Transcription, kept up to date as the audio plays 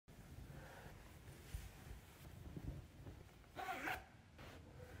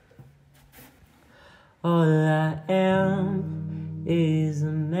All I am is a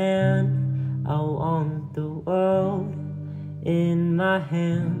man. I want the world in my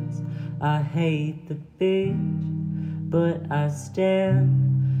hands. I hate the beach, but I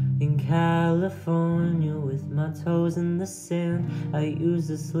stand in California with my toes in the sand. I use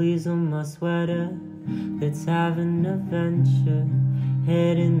the sleeves on my sweater. Let's have an adventure.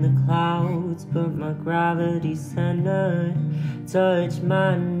 Head in the clouds, but my gravity's centered. Touch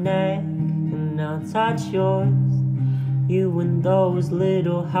my neck, and I'll touch yours. You in those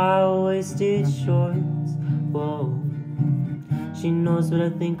little high-waisted shorts. Whoa, she knows what I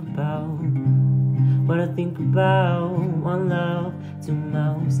think about. What I think about. One love, two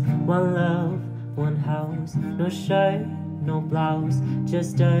mouths. One love, one house. No shirt, no blouse,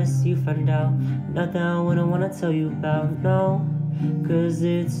 just us, you find out. Nothing I wouldn't wanna tell you about, no. Cause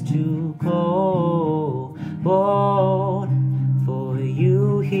it's too cold for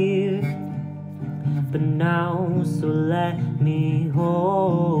you here. But now, so let me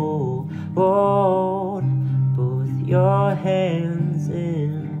hold both your hands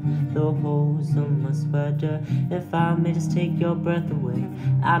in the holes of my sweater. If I may just take your breath away,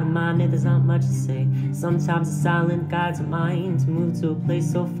 out of my head there's not much to say. Sometimes the silent guides my mind to move to a place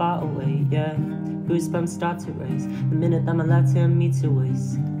so far away, yeah. Goosebumps start to race the minute that my left hand meets your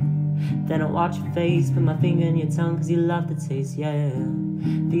waist. Then I watch your face, put my finger in your tongue, cause you love the taste, yeah.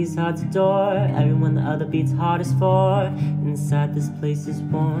 These hearts adore everyone the other beats hardest for. Inside this place is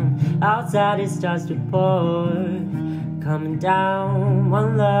warm, outside it starts to pour. Coming down,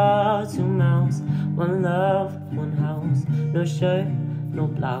 one love, two mouths. One love, one house. No shirt, no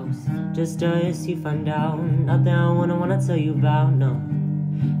blouse, just us, you find out. Nothing I wouldn't wanna tell you about, no.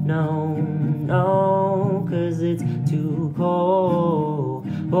 No, no, cause it's too cold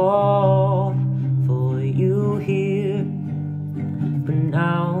for you here. But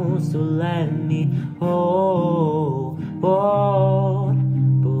now, so let me hold both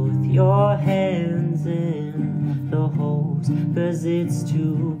your hands in the holes. Cause it's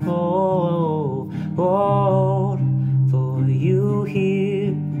too cold for you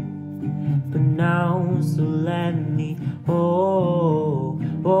here. But now, so let me hold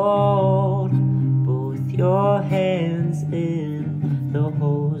both your hands in the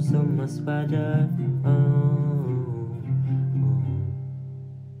holes of my sweater.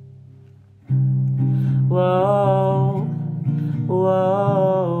 Whoa,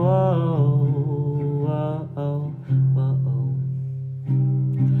 whoa, whoa, whoa,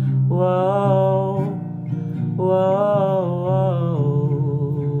 whoa, whoa,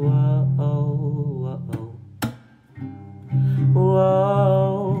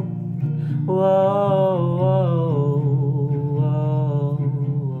 whoa,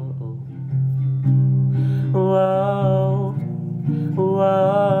 whoa,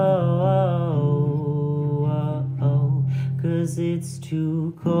 whoa, cause it's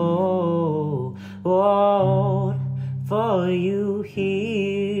too cold for you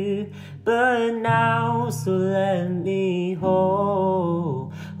here. But now, so let me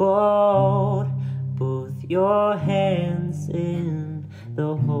hold both your hands in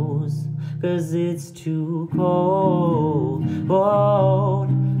the holes. Cause it's too cold for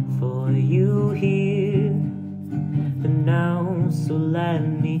you here. But now, so let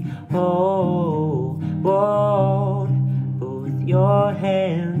me hold both your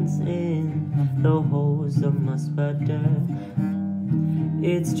hands in the holes of my sweater.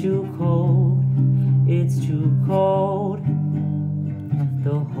 It's too cold, it's too cold,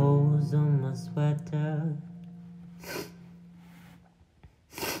 the holes of my sweater.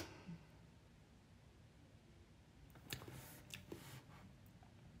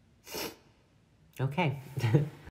 Okay.